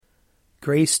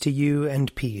Grace to you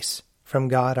and peace from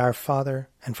God our Father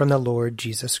and from the Lord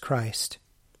Jesus Christ.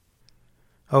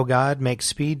 O God, make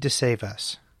speed to save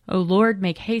us. O Lord,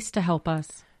 make haste to help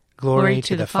us. Glory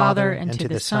to the Father, and to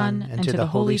the Son, and to the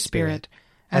Holy Spirit,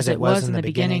 as it was in the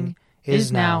beginning,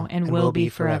 is now, and will be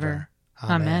forever.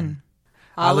 Amen.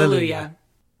 Alleluia.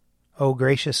 O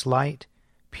gracious light,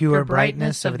 pure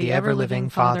brightness of the ever-living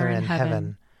Father in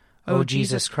heaven, O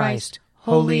Jesus Christ,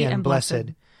 holy and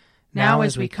blessed, now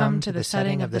as we come to the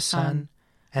setting of the sun,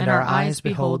 and our eyes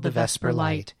behold the vesper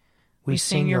light, we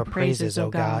sing your praises, O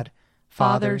God,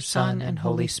 Father, Son, and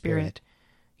Holy Spirit.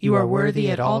 You are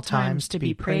worthy at all times to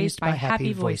be praised by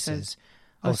happy voices,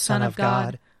 O Son of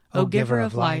God, O Giver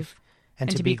of life, and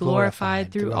to be glorified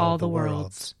through all the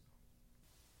worlds.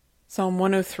 Psalm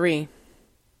 103.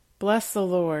 Bless the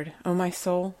Lord, O my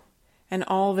soul, and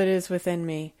all that is within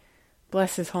me.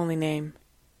 Bless his holy name.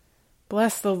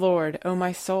 Bless the Lord, O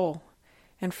my soul,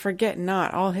 and forget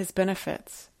not all his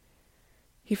benefits.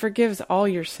 He forgives all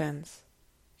your sins,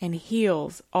 and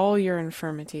heals all your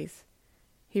infirmities.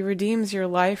 He redeems your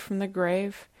life from the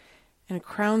grave, and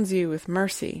crowns you with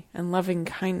mercy and loving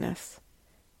kindness.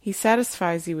 He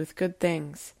satisfies you with good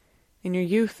things, and your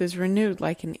youth is renewed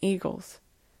like an eagle's.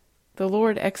 The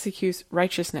Lord executes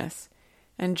righteousness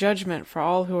and judgment for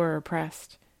all who are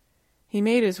oppressed. He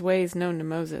made his ways known to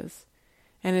Moses,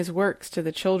 and his works to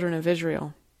the children of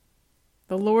Israel.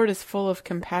 The Lord is full of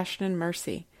compassion and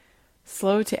mercy,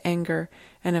 slow to anger,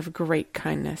 and of great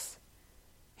kindness.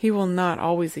 He will not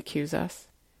always accuse us,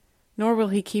 nor will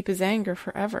he keep his anger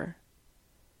forever.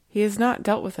 He has not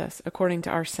dealt with us according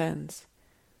to our sins,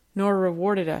 nor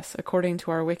rewarded us according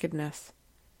to our wickedness.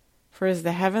 For as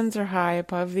the heavens are high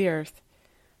above the earth,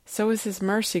 so is his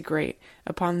mercy great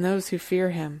upon those who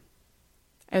fear him.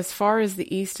 As far as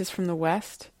the east is from the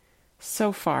west,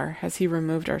 so far has he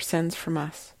removed our sins from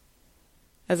us.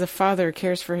 As a father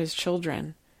cares for his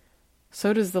children,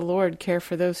 so does the Lord care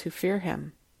for those who fear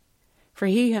him. For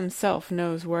he himself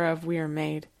knows whereof we are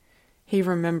made. He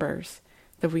remembers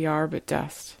that we are but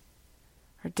dust.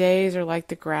 Our days are like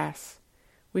the grass.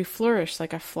 We flourish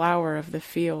like a flower of the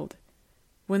field.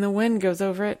 When the wind goes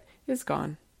over it, it is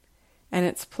gone, and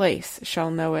its place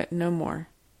shall know it no more.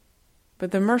 But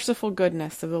the merciful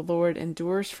goodness of the Lord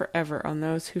endures forever on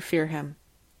those who fear him,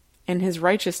 and his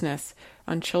righteousness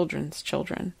on children's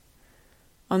children,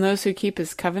 on those who keep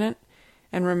his covenant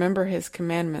and remember his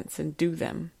commandments and do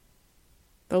them.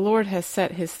 The Lord has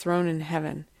set his throne in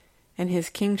heaven, and his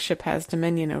kingship has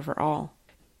dominion over all.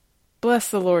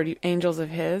 Bless the Lord, you angels of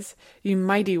his, you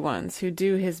mighty ones who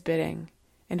do his bidding,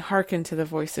 and hearken to the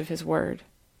voice of his word.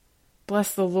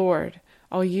 Bless the Lord,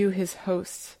 all you his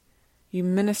hosts, you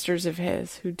ministers of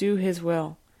his, who do his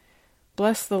will.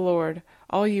 Bless the Lord,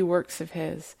 all you works of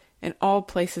his, in all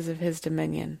places of his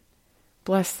dominion.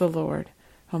 Bless the Lord,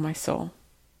 O my soul.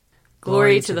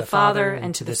 Glory to the Father,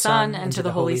 and to the Son, and to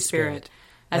the Holy Spirit,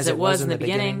 as it was in the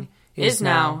beginning, is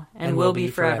now, and will be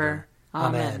forever.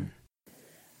 Amen.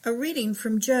 A reading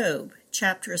from Job,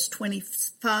 chapters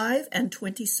 25 and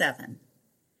 27.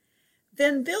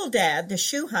 Then Bildad the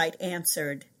Shuhite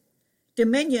answered,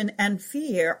 Dominion and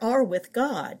fear are with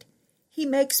God. He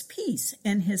makes peace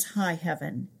in his high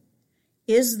heaven.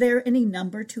 Is there any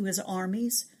number to his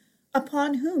armies?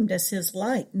 Upon whom does his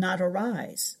light not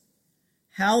arise?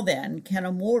 How then can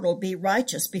a mortal be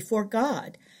righteous before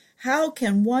God? How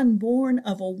can one born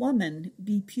of a woman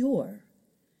be pure?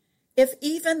 If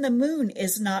even the moon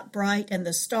is not bright and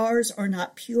the stars are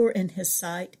not pure in his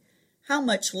sight, how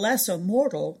much less a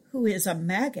mortal who is a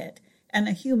maggot and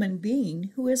a human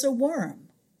being who is a worm?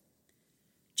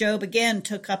 Job again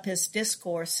took up his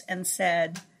discourse and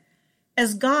said,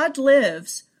 As God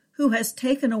lives, who has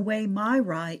taken away my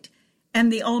right,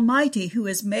 and the Almighty who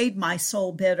has made my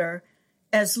soul bitter,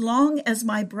 as long as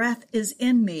my breath is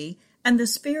in me, and the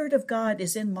Spirit of God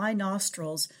is in my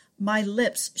nostrils, my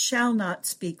lips shall not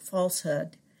speak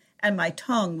falsehood, and my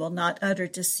tongue will not utter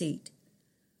deceit.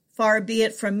 Far be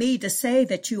it from me to say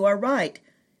that you are right.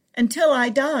 Until I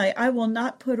die, I will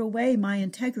not put away my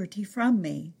integrity from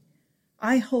me.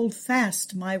 I hold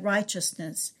fast my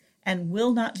righteousness and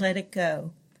will not let it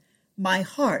go. My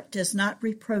heart does not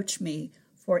reproach me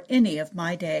for any of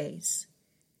my days.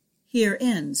 Here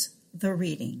ends the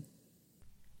reading.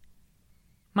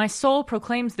 My soul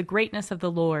proclaims the greatness of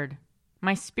the Lord.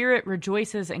 My spirit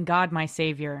rejoices in God my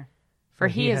Savior, for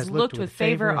he has looked with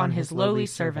favor on his lowly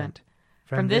servant.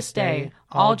 From this day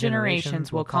all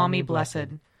generations will call me blessed.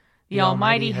 The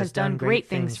Almighty has done great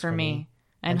things for me,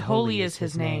 and holy is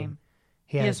his name.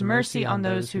 He has mercy on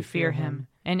those who fear him,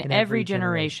 in every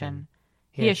generation.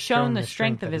 He has shown the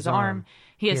strength of his arm.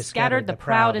 He has scattered the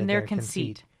proud in their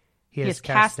conceit. He has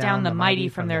cast down the mighty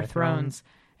from their thrones,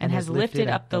 and has lifted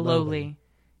up the lowly.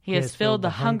 He has filled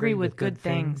the hungry with good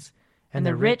things, and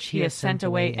the rich he has sent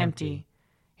away empty.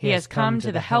 He has come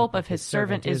to the help of his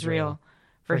servant Israel,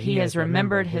 for he has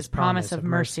remembered his promise of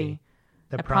mercy,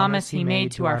 the promise he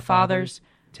made to our fathers,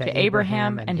 to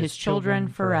Abraham and his children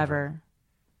forever.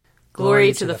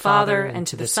 Glory to the Father, and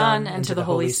to the Son, and to the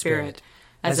Holy Spirit,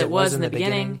 as it was in the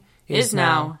beginning, is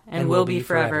now, and will be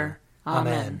forever.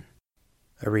 Amen.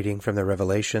 A reading from the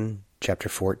Revelation, chapter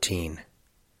 14.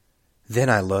 Then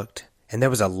I looked, and there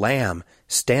was a Lamb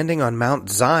standing on Mount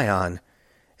Zion,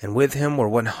 and with him were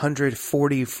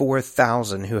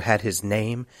 144,000 who had his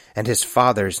name and his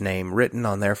Father's name written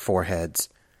on their foreheads.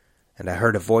 And I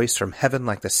heard a voice from heaven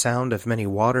like the sound of many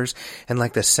waters, and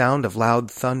like the sound of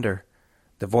loud thunder.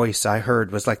 The voice I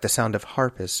heard was like the sound of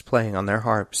harpists playing on their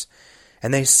harps.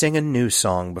 And they sing a new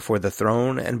song before the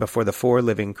throne, and before the 4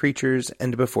 living creatures,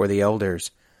 and before the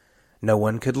elders. No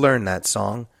one could learn that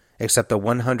song, except the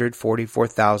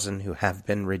 144,000 who have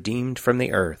been redeemed from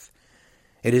the earth.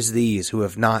 It is these who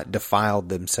have not defiled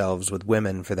themselves with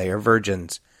women, for they are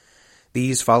virgins.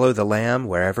 These follow the Lamb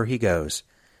wherever he goes.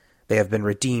 They have been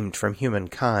redeemed from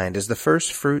humankind as the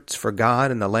first fruits for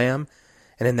God and the Lamb,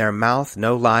 and in their mouth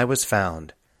no lie was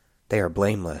found. They are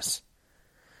blameless.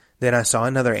 Then I saw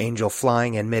another angel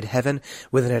flying in mid-heaven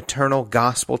with an eternal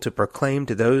gospel to proclaim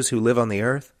to those who live on the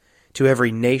earth, to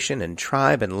every nation and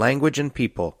tribe and language and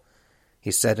people.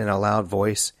 He said in a loud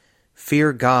voice,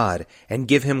 "Fear God and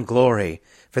give him glory,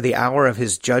 for the hour of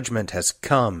his judgment has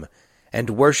come, and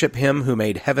worship him who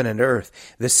made heaven and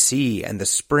earth, the sea and the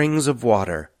springs of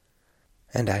water."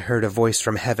 And I heard a voice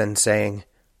from heaven saying,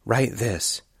 "Write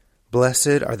this,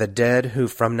 Blessed are the dead who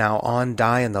from now on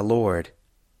die in the Lord.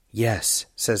 Yes,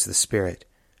 says the Spirit,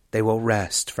 they will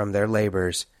rest from their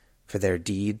labors, for their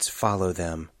deeds follow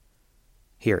them."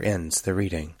 Here ends the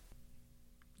reading.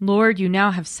 Lord, you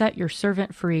now have set your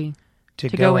servant free, to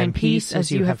go in peace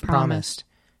as you have promised.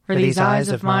 For these eyes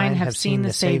of mine have seen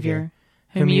the Savior,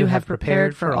 whom you have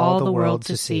prepared for all the world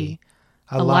to see,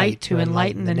 a light to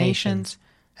enlighten the nations,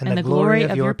 and the glory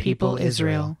of your people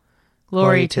Israel.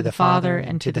 Glory to the Father,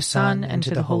 and to the Son, and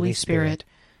to the Holy Spirit,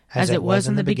 as it was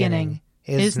in the beginning,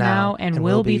 is now, and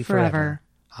will be forever.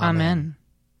 Amen.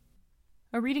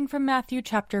 A reading from Matthew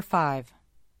chapter 5.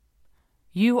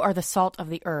 You are the salt of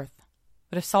the earth.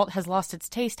 But if salt has lost its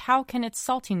taste, how can its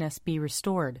saltiness be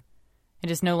restored?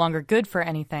 It is no longer good for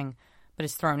anything, but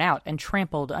is thrown out and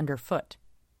trampled underfoot.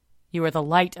 You are the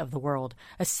light of the world.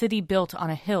 A city built on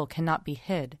a hill cannot be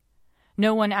hid.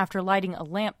 No one, after lighting a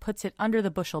lamp, puts it under the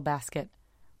bushel basket,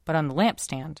 but on the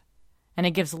lampstand, and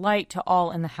it gives light to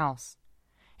all in the house.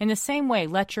 In the same way,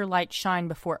 let your light shine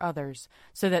before others,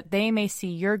 so that they may see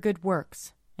your good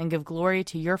works and give glory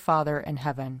to your Father in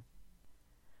heaven.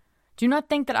 Do not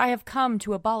think that I have come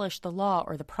to abolish the law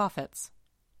or the prophets.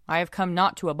 I have come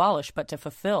not to abolish, but to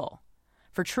fulfill.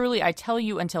 For truly I tell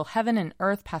you, until heaven and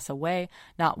earth pass away,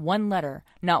 not one letter,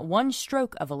 not one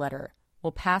stroke of a letter,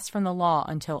 will pass from the law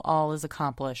until all is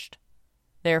accomplished.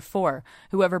 Therefore,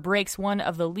 whoever breaks one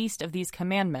of the least of these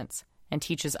commandments and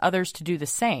teaches others to do the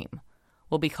same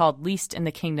will be called least in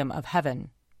the kingdom of heaven.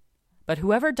 But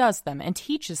whoever does them and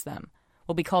teaches them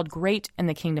will be called great in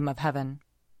the kingdom of heaven.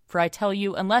 For I tell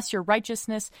you, unless your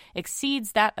righteousness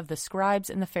exceeds that of the scribes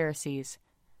and the Pharisees,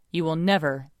 you will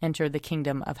never enter the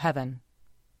kingdom of heaven.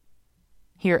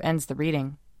 Here ends the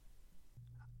reading.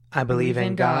 I believe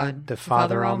in God, the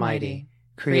Father Almighty,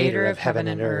 creator of heaven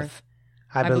and earth.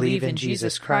 I believe in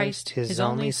Jesus Christ, his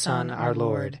only Son, our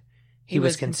Lord. He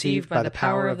was conceived by the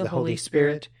power of the Holy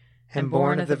Spirit and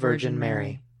born of the Virgin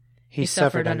Mary. He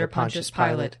suffered under Pontius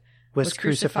Pilate, was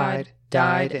crucified,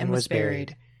 died, and was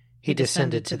buried. He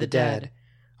descended to the dead.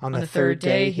 On the third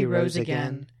day he rose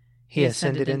again. He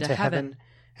ascended into heaven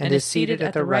and is seated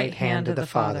at the right hand of the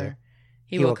Father.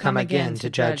 He will come again to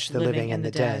judge the living and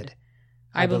the dead.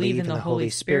 I believe in the Holy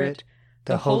Spirit,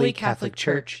 the Holy Catholic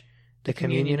Church, the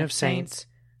communion of saints,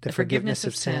 the forgiveness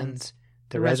of sins,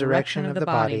 the resurrection of the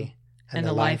body, and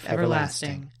the life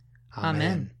everlasting.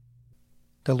 Amen.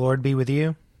 The Lord be with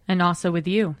you. And also with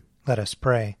you. Let us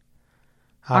pray.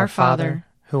 Our Father,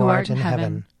 who art in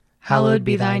heaven, hallowed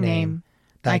be thy name.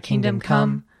 Thy kingdom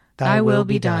come, thy will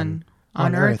be done,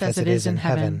 on earth as it is in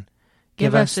heaven.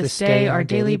 Give us this day our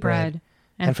daily bread,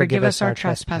 and forgive us our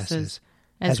trespasses,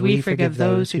 as we forgive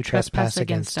those who trespass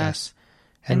against us.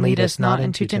 And lead us not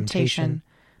into temptation,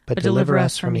 but deliver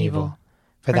us from evil.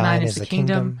 For thine is the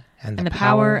kingdom, and the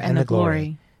power, and the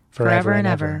glory, forever and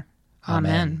ever.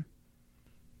 Amen.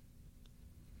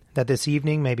 That this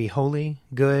evening may be holy,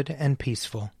 good, and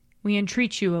peaceful. We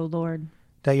entreat you, O Lord.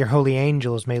 That your holy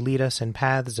angels may lead us in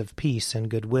paths of peace and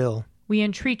goodwill. We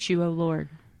entreat you, O Lord.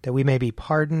 That we may be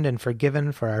pardoned and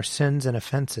forgiven for our sins and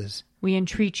offenses. We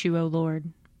entreat you, O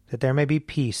Lord. That there may be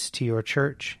peace to your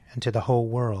church and to the whole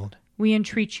world. We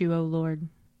entreat you, O Lord.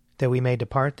 That we may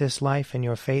depart this life in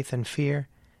your faith and fear,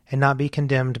 and not be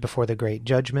condemned before the great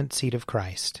judgment seat of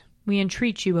Christ. We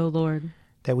entreat you, O Lord.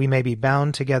 That we may be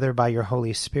bound together by your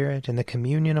Holy Spirit in the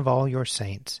communion of all your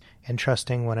saints,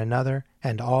 entrusting one another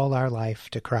and all our life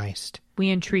to Christ.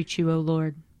 We entreat you, O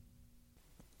Lord.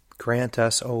 Grant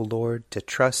us, O Lord, to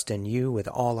trust in you with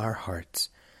all our hearts.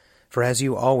 For as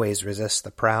you always resist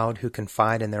the proud who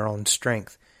confide in their own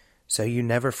strength, so you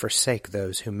never forsake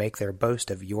those who make their boast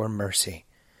of your mercy.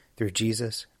 Through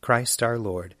Jesus Christ our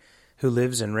Lord, who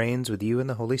lives and reigns with you in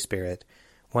the Holy Spirit,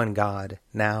 one God,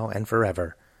 now and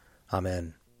forever.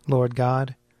 Amen. Lord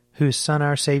God, whose Son,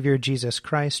 our Savior Jesus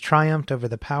Christ, triumphed over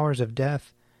the powers of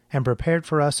death and prepared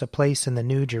for us a place in the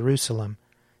New Jerusalem,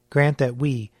 grant that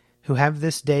we, who have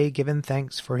this day given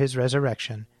thanks for his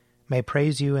resurrection, may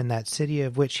praise you in that city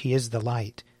of which he is the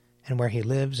light, and where he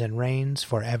lives and reigns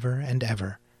forever and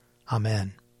ever.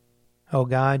 Amen. O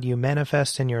God, you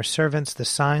manifest in your servants the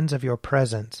signs of your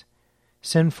presence.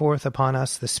 Send forth upon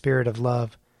us the Spirit of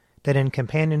love, that in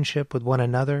companionship with one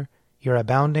another your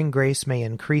abounding grace may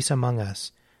increase among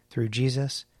us, through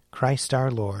Jesus Christ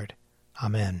our Lord.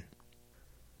 Amen.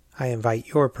 I invite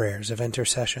your prayers of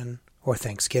intercession or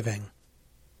thanksgiving.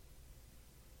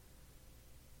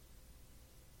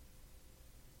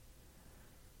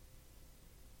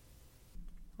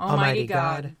 Almighty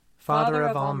God, Father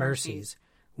of all mercies,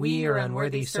 we, your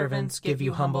unworthy servants, give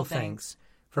you humble thanks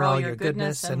for all your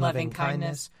goodness and loving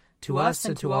kindness to us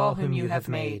and to all whom you have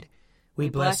made. We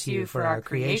bless you for our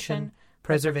creation,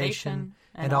 preservation,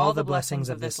 and all the blessings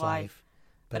of this life,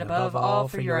 but above all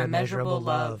for your immeasurable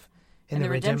love in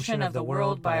the redemption of the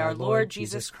world by our Lord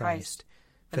Jesus Christ,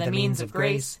 for the means of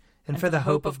grace and for the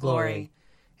hope of glory.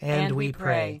 And we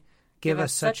pray, give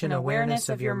us such an awareness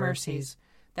of your mercies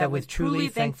that with truly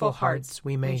thankful hearts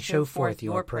we may show forth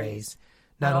your praise,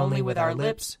 not only with our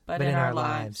lips, but in our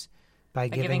lives, by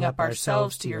giving up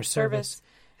ourselves to your service,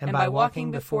 and by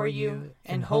walking before you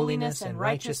in holiness and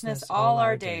righteousness all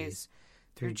our days,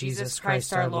 through Jesus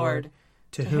Christ our Lord,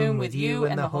 to whom with you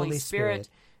and the Holy Spirit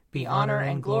be honor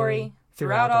and glory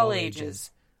throughout all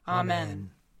ages.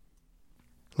 Amen.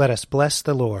 Let us bless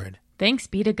the Lord. Thanks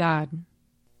be to God.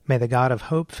 May the God of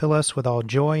hope fill us with all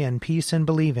joy and peace in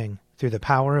believing, through the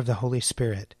power of the Holy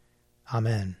Spirit.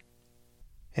 Amen.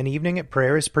 An Evening at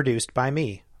Prayer is produced by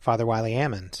me, Father Wiley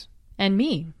Ammons. And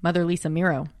me, Mother Lisa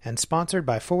Miro. And sponsored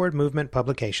by Forward Movement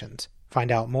Publications.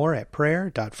 Find out more at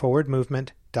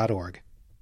prayer.forwardmovement.org.